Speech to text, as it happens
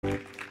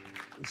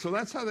So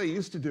that's how they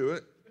used to do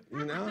it,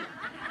 you know?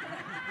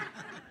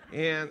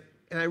 And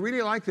I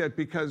really like that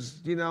because,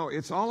 you know,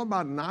 it's all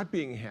about not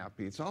being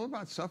happy. It's all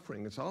about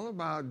suffering. It's all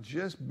about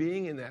just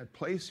being in that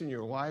place in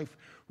your life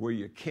where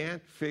you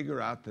can't figure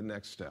out the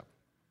next step.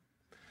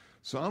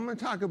 So I'm going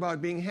to talk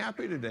about being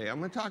happy today. I'm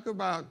going to talk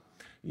about,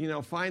 you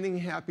know, finding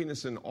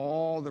happiness in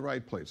all the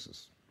right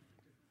places.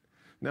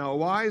 Now, a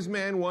wise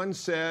man once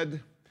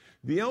said,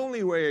 the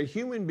only way a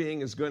human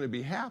being is going to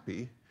be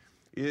happy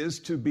is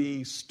to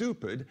be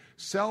stupid,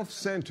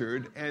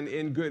 self-centered, and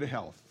in good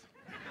health.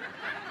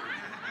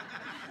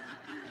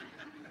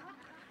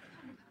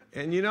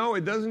 And you know,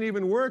 it doesn't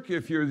even work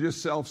if you're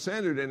just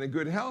self-centered and in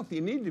good health.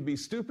 You need to be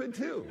stupid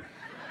too.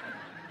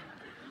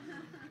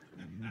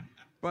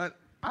 But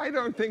I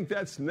don't think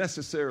that's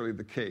necessarily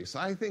the case.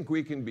 I think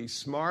we can be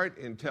smart,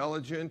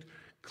 intelligent,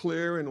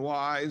 clear, and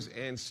wise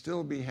and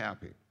still be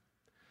happy.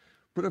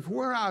 But if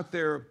we're out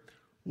there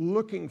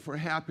looking for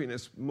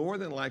happiness, more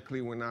than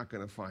likely we're not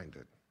going to find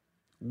it.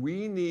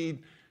 We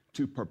need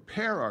to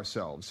prepare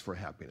ourselves for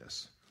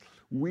happiness.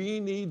 We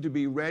need to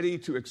be ready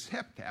to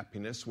accept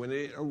happiness when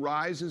it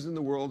arises in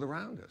the world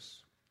around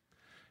us.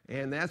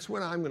 And that's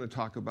what I'm going to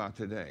talk about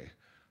today,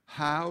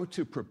 how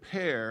to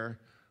prepare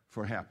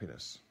for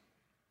happiness.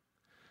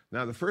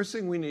 Now, the first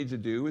thing we need to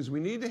do is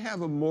we need to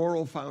have a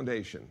moral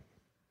foundation,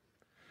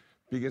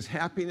 because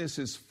happiness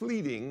is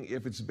fleeting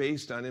if it's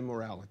based on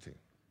immorality.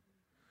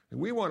 And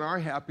we want our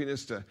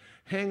happiness to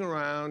hang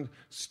around,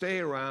 stay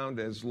around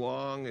as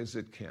long as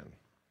it can.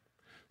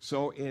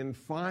 So in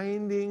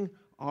finding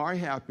our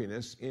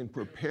happiness, in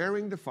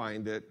preparing to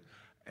find it,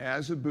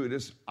 as a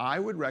Buddhist, I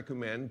would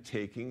recommend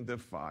taking the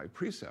 5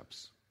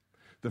 precepts.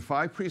 The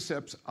 5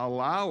 precepts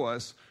allow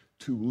us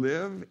to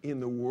live in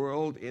the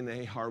world in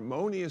a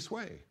harmonious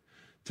way,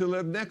 to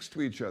live next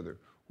to each other,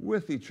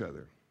 with each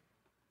other.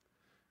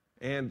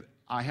 And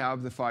I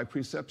have the 5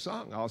 precept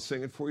song. I'll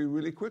sing it for you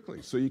really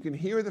quickly. So you can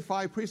hear the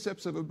 5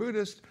 precepts of a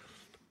Buddhist,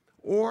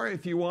 or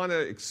if you want to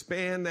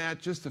expand that,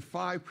 just the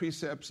 5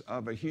 precepts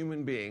of a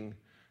human being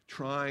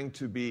trying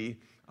to be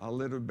a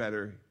little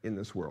better in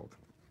this world.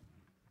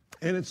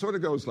 And it sort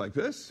of goes like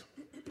this.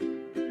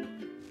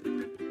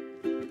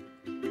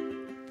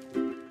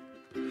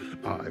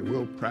 I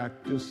will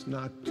practice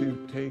not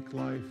to take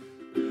life.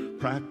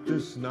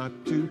 Practice not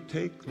to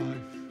take life.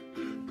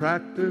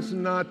 Practice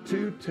not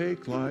to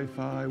take life.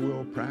 I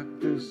will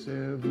practice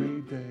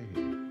every day.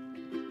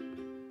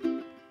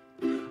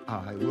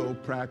 I will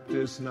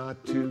practice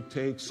not to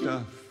take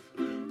stuff.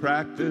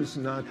 Practice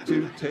not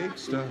to take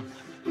stuff.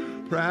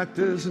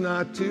 Practice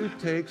not to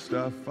take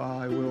stuff.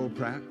 I will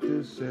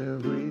practice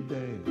every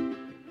day.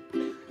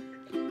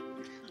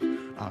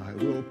 I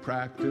will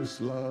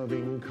practice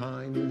loving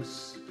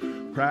kindness.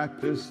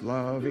 Practice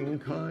loving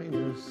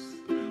kindness.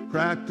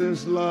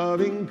 Practice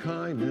loving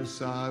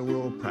kindness. I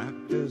will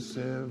practice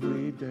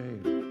every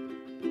day.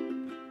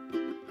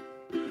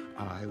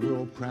 I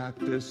will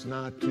practice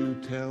not to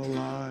tell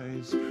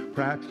lies.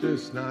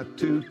 Practice not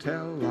to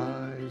tell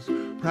lies.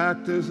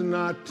 Practice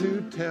not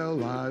to tell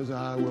lies.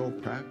 I will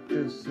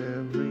practice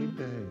every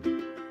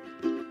day.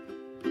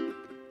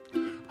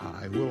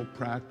 I will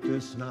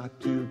practice not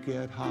to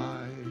get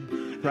high.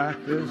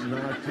 Practice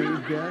not to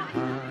get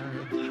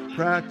high.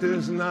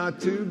 Practice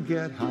not to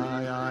get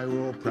high. I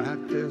will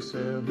practice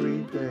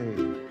every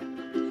day.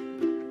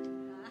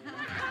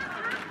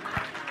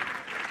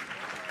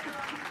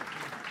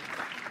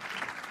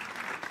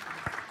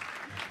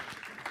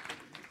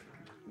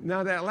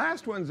 Now, that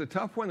last one's a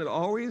tough one. It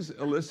always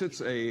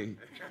elicits a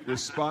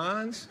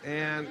response.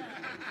 And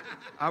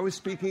I was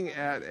speaking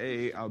at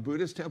a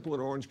Buddhist temple in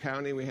Orange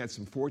County. We had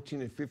some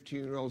 14 and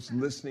 15-year-olds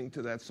listening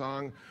to that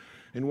song.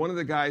 And one of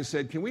the guys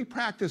said, can we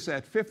practice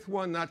that 5th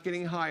one, not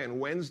getting high, on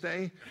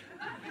Wednesday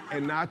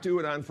and not do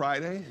it on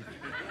Friday?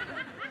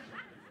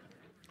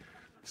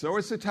 So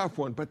it's a tough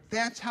one. But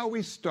that's how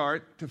we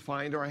start to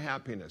find our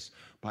happiness,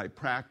 by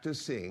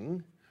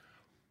practicing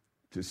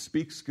to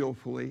speak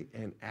skillfully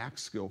and act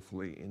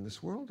skillfully in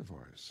this world of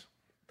ours.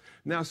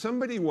 Now,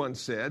 somebody once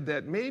said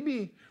that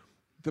maybe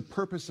the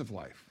purpose of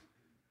life,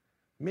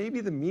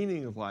 maybe the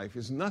meaning of life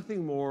is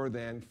nothing more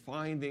than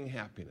finding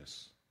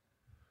happiness.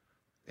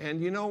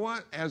 And you know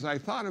what? As I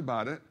thought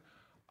about it,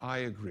 I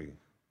agree.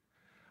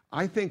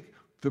 I think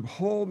the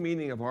whole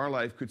meaning of our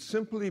life could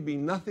simply be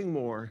nothing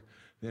more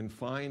than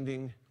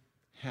finding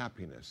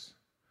happiness.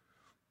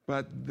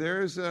 But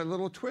there's a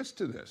little twist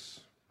to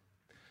this.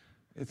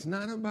 It's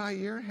not about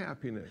your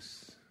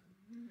happiness,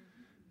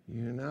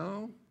 you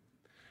know?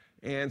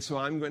 And so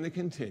I'm going to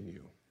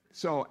continue.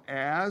 So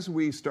as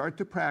we start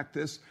to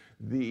practice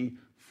the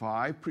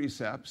 5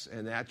 precepts,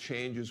 and that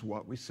changes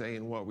what we say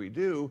and what we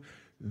do,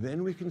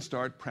 then we can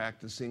start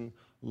practicing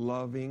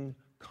loving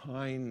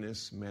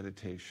kindness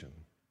meditation.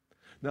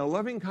 Now,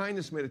 loving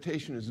kindness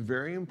meditation is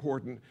very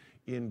important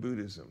in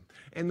Buddhism.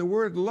 And the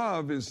word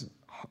love is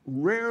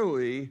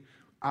rarely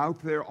out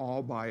there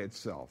all by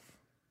itself.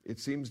 It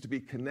seems to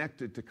be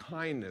connected to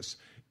kindness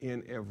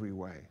in every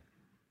way.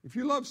 If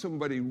you love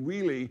somebody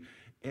really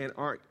and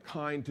aren't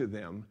kind to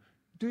them,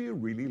 do you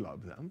really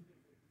love them?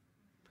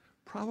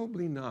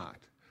 Probably not.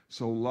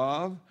 So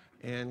love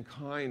and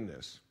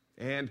kindness.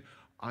 And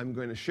I'm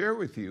going to share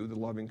with you the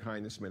loving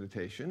kindness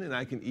meditation, and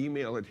I can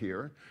email it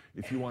here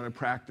if you want to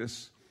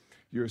practice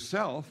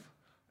yourself.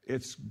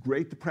 It's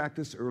great to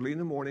practice early in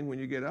the morning when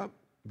you get up,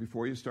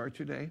 before you start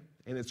your day.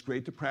 And it's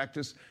great to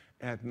practice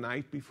at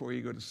night before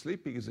you go to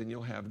sleep, because then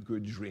you'll have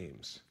good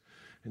dreams.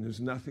 And there's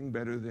nothing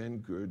better than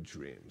good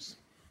dreams.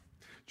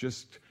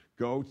 Just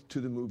go to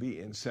the movie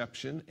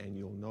Inception and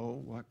you'll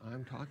know what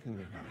I'm talking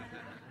about.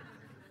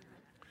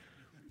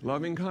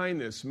 Loving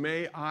kindness.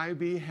 May I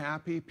be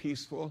happy,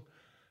 peaceful,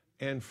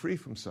 and free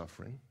from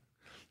suffering.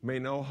 May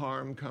no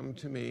harm come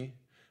to me.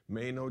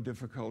 May no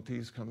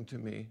difficulties come to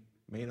me.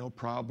 May no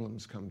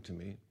problems come to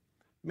me.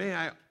 May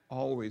I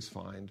always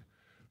find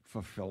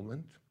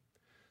fulfillment.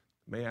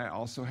 May I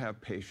also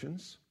have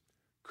patience,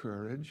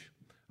 courage,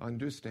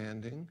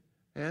 understanding,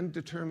 and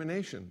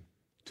determination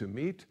to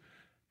meet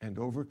and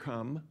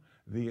overcome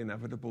the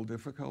inevitable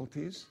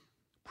difficulties,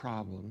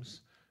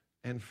 problems,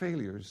 and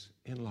failures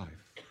in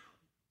life.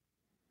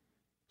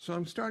 So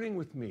I'm starting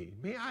with me.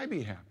 May I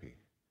be happy.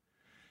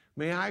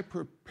 May I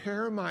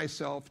prepare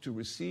myself to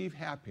receive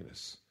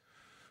happiness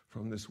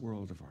from this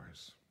world of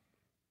ours.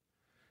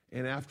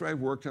 And after I've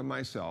worked on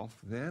myself,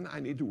 then I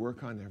need to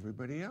work on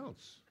everybody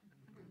else.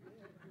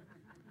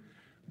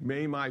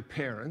 May my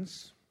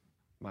parents,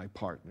 my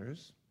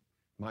partners,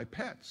 my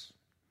pets,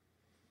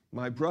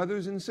 my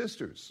brothers and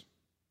sisters,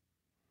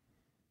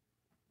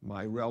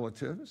 my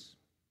relatives,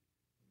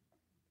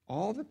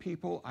 all the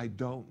people I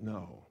don't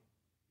know.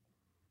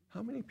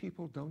 How many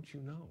people don't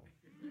you know?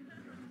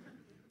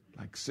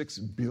 Like 6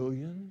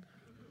 billion?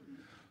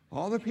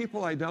 All the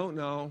people I don't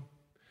know,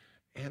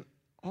 and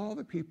all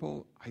the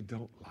people I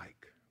don't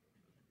like.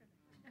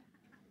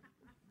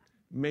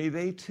 May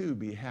they too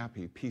be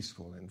happy,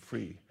 peaceful, and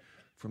free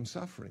from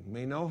suffering.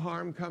 May no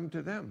harm come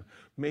to them.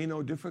 May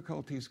no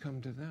difficulties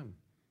come to them.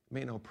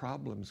 May no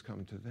problems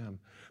come to them.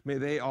 May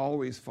they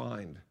always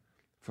find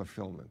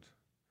fulfillment.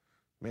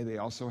 May they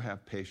also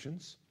have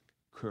patience,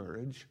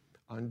 courage,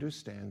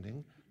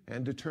 understanding,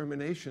 and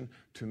determination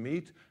to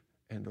meet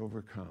and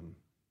overcome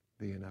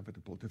the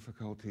inevitable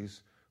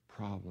difficulties,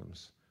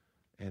 problems,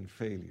 and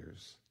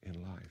failures in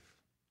life.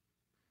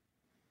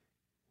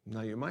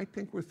 Now, you might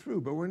think we're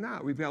through, but we're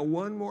not. We've got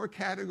one more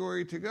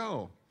category to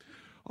go.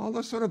 All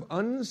the sort of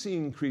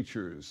unseen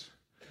creatures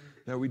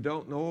that we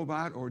don't know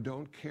about or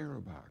don't care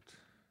about.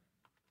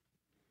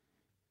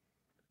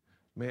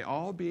 May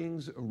all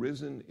beings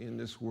arisen in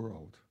this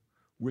world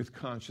with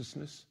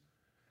consciousness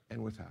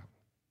and without,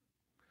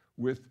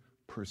 with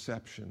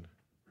perception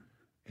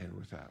and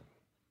without,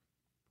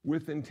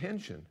 with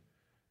intention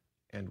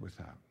and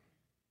without.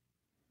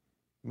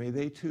 May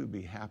they too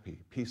be happy,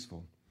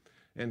 peaceful,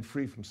 and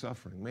free from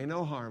suffering. May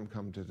no harm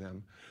come to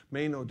them.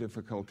 May no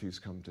difficulties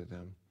come to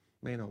them.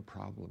 May no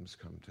problems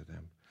come to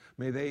them.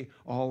 May they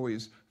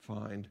always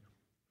find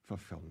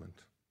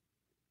fulfillment.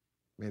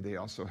 May they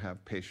also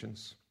have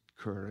patience,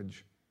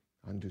 courage,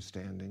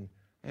 understanding,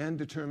 and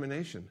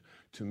determination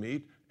to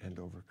meet and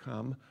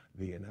overcome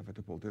the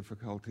inevitable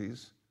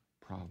difficulties,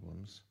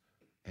 problems,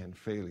 and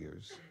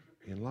failures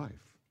in life.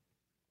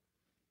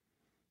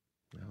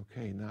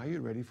 Okay, now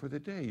you're ready for the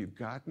day. You've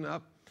gotten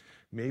up,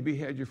 maybe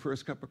had your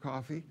first cup of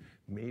coffee,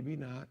 maybe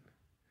not.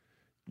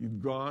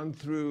 You've gone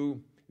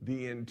through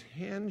the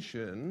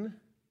intention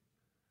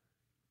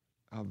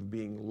of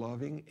being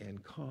loving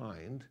and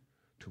kind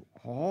to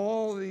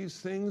all these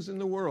things in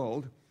the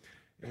world,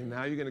 and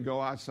now you're going to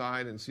go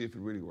outside and see if it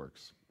really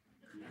works.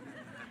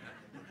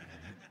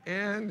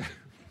 And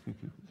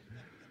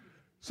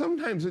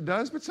sometimes it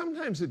does, but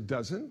sometimes it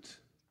doesn't.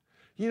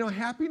 You know,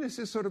 happiness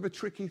is sort of a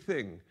tricky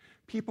thing.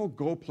 People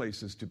go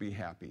places to be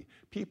happy.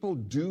 People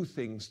do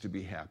things to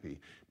be happy.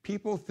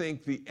 People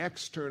think the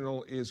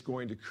external is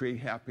going to create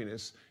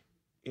happiness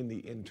in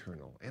the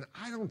internal. And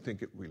I don't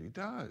think it really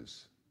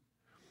does.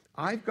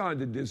 I've gone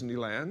to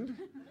Disneyland.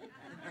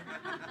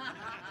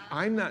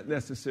 I'm not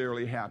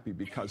necessarily happy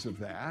because of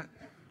that.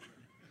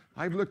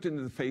 I've looked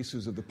into the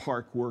faces of the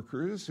park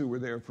workers who were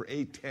there for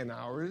 8-10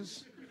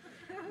 hours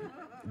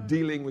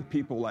dealing with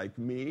people like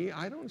me.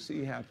 I don't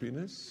see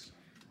happiness.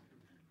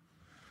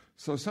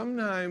 So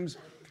sometimes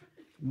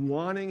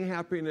wanting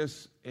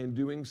happiness and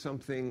doing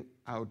something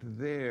out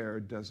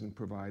there doesn't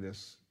provide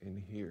us in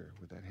here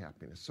with that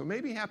happiness. So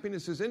maybe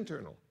happiness is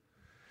internal.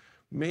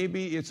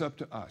 Maybe it's up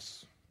to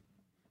us.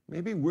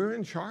 Maybe we're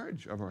in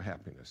charge of our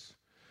happiness.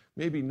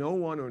 Maybe no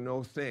one or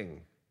no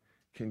thing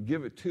can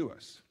give it to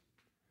us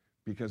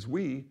because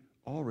we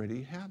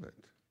already have it.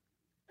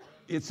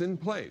 It's in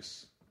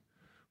place.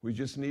 We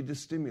just need to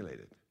stimulate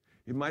it.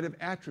 It might have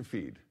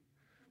atrophied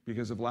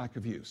because of lack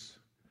of use.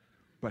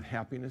 But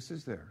happiness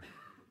is there.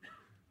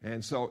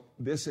 And so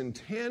this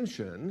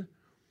intention,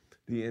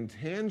 the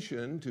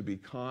intention to be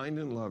kind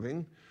and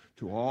loving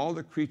to all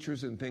the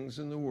creatures and things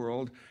in the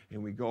world,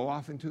 and we go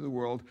off into the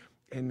world,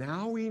 and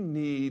now we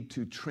need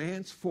to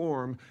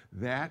transform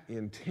that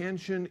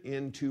intention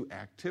into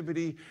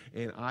activity,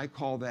 and I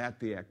call that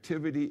the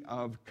activity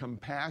of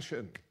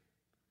compassion.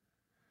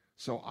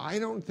 So I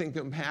don't think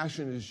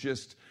compassion is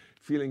just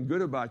feeling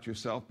good about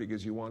yourself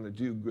because you want to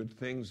do good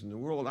things in the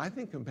world. I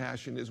think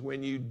compassion is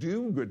when you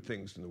do good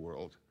things in the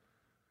world.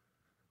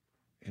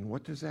 And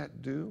what does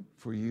that do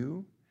for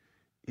you?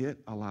 It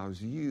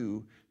allows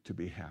you to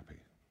be happy.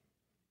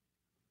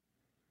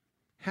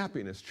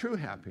 Happiness, true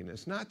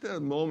happiness, not the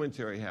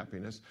momentary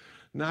happiness,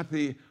 not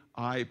the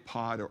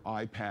iPod or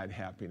iPad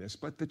happiness,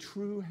 but the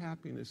true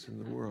happiness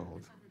in the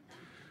world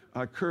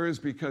occurs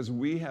because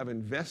we have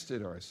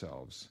invested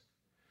ourselves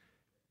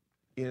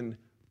in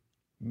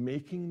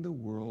making the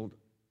world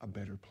a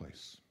better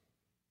place.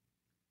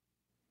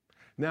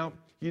 Now,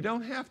 you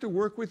don't have to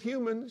work with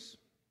humans.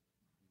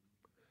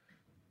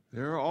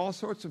 There are all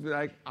sorts of,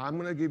 I'm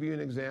going to give you an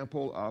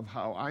example of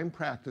how I'm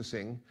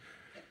practicing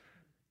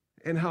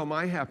and how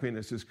my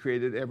happiness is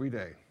created every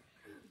day.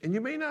 And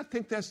you may not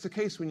think that's the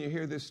case when you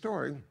hear this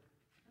story,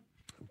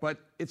 but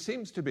it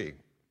seems to be.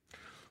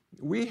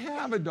 We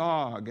have a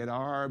dog at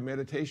our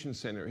meditation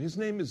center. His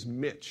name is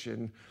Mitch,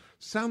 and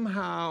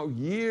somehow,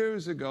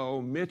 years ago,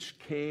 Mitch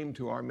came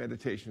to our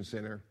meditation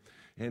center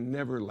and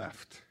never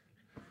left.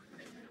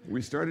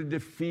 We started to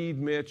feed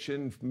Mitch,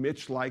 and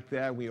Mitch liked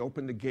that. We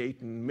opened the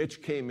gate, and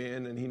Mitch came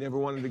in, and he never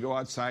wanted to go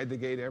outside the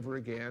gate ever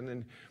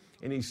again.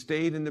 And he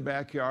stayed in the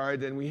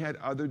backyard, and we had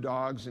other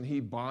dogs, and he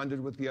bonded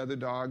with the other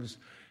dogs.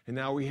 And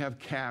now we have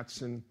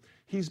cats, and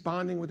he's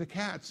bonding with the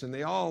cats, and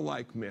they all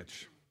like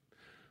Mitch.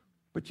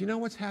 But you know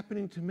what's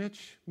happening to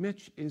Mitch?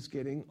 Mitch is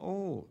getting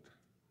old.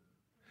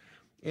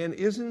 And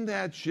isn't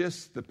that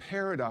just the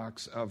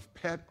paradox of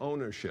pet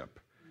ownership?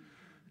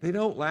 They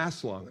don't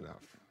last long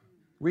enough.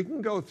 We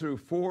can go through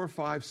 4,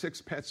 5,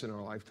 6 pets in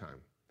our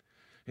lifetime.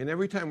 And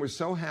every time we're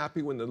so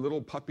happy when the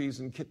little puppies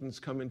and kittens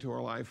come into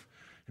our life,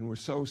 and we're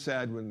so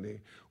sad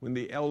when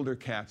the elder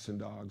cats and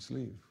dogs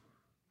leave.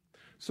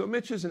 So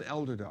Mitch is an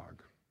elder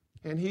dog,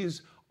 and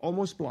he's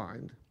almost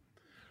blind.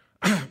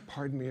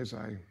 Pardon me as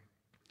I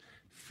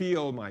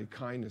feel my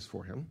kindness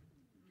for him.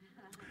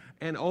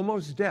 And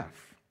almost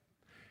deaf.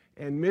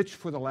 And Mitch,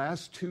 for the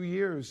last 2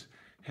 years,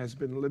 has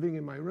been living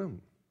in my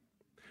room.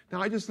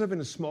 Now, I just live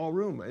in a small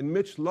room, and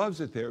Mitch loves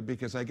it there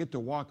because I get to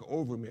walk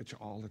over Mitch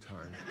all the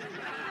time.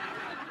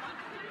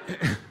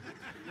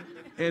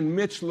 And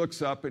Mitch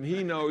looks up, and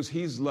he knows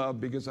he's loved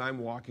because I'm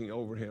walking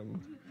over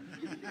him.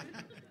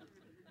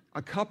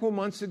 A couple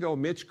months ago,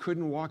 Mitch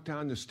couldn't walk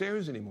down the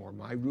stairs anymore.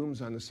 My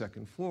room's on the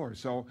 2nd floor.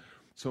 So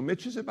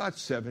Mitch is about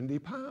 70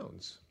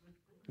 pounds.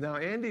 Now,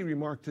 Andy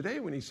remarked today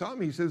when he saw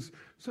me, he says,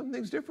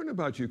 "Something's different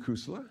about you,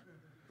 Kusala."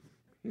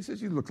 He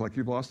says, "You look like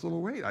you've lost a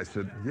little weight." I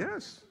said,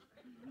 "Yes.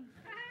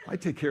 I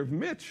take care of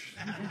Mitch."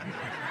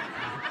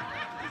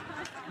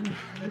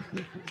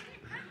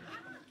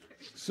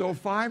 So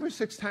 5 or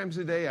 6 times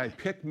a day, I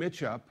pick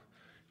Mitch up,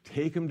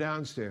 take him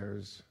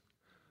downstairs,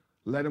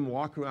 let him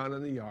walk around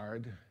in the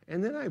yard,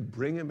 and then I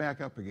bring him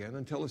back up again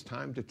until it's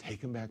time to take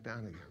him back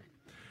down again.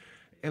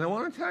 And I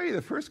want to tell you,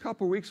 the first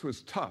couple of weeks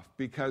was tough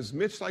because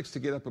Mitch likes to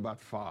get up about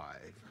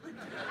 5.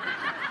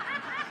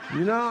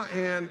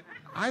 And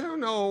I don't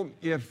know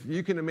if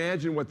you can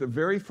imagine what the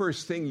very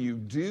first thing you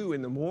do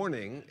in the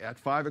morning at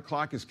 5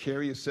 o'clock is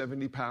carry a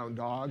 70-pound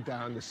dog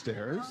down the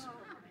stairs.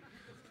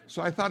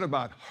 So I thought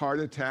about heart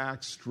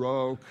attack,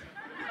 stroke.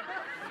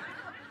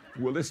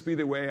 Will this be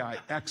the way I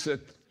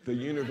exit the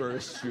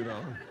universe,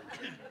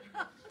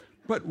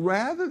 But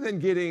rather than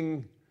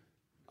getting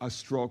a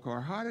stroke or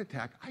a heart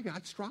attack, I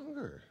got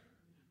stronger.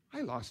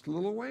 I lost a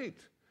little weight.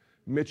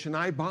 Mitch and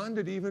I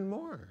bonded even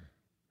more.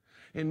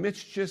 And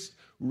Mitch just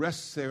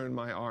rests there in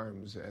my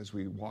arms as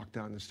we walk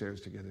down the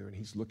stairs together, and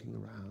he's looking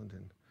around,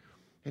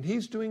 and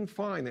he's doing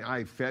fine.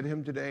 I fed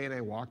him today, and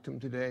I walked him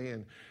today,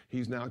 and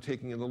he's now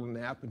taking a little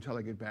nap until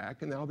I get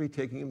back, and I'll be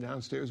taking him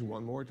downstairs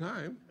one more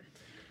time,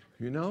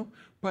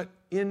 But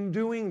in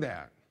doing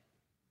that,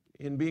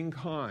 in being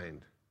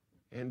kind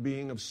and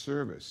being of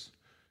service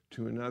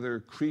to another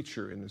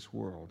creature in this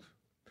world,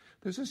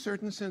 there's a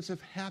certain sense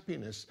of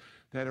happiness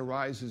that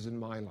arises in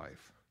my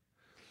life.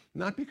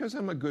 Not because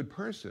I'm a good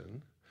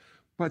person,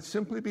 but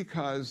simply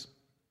because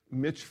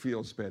Mitch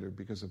feels better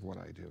because of what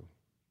I do.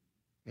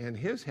 And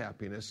his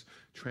happiness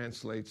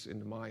translates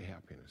into my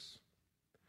happiness.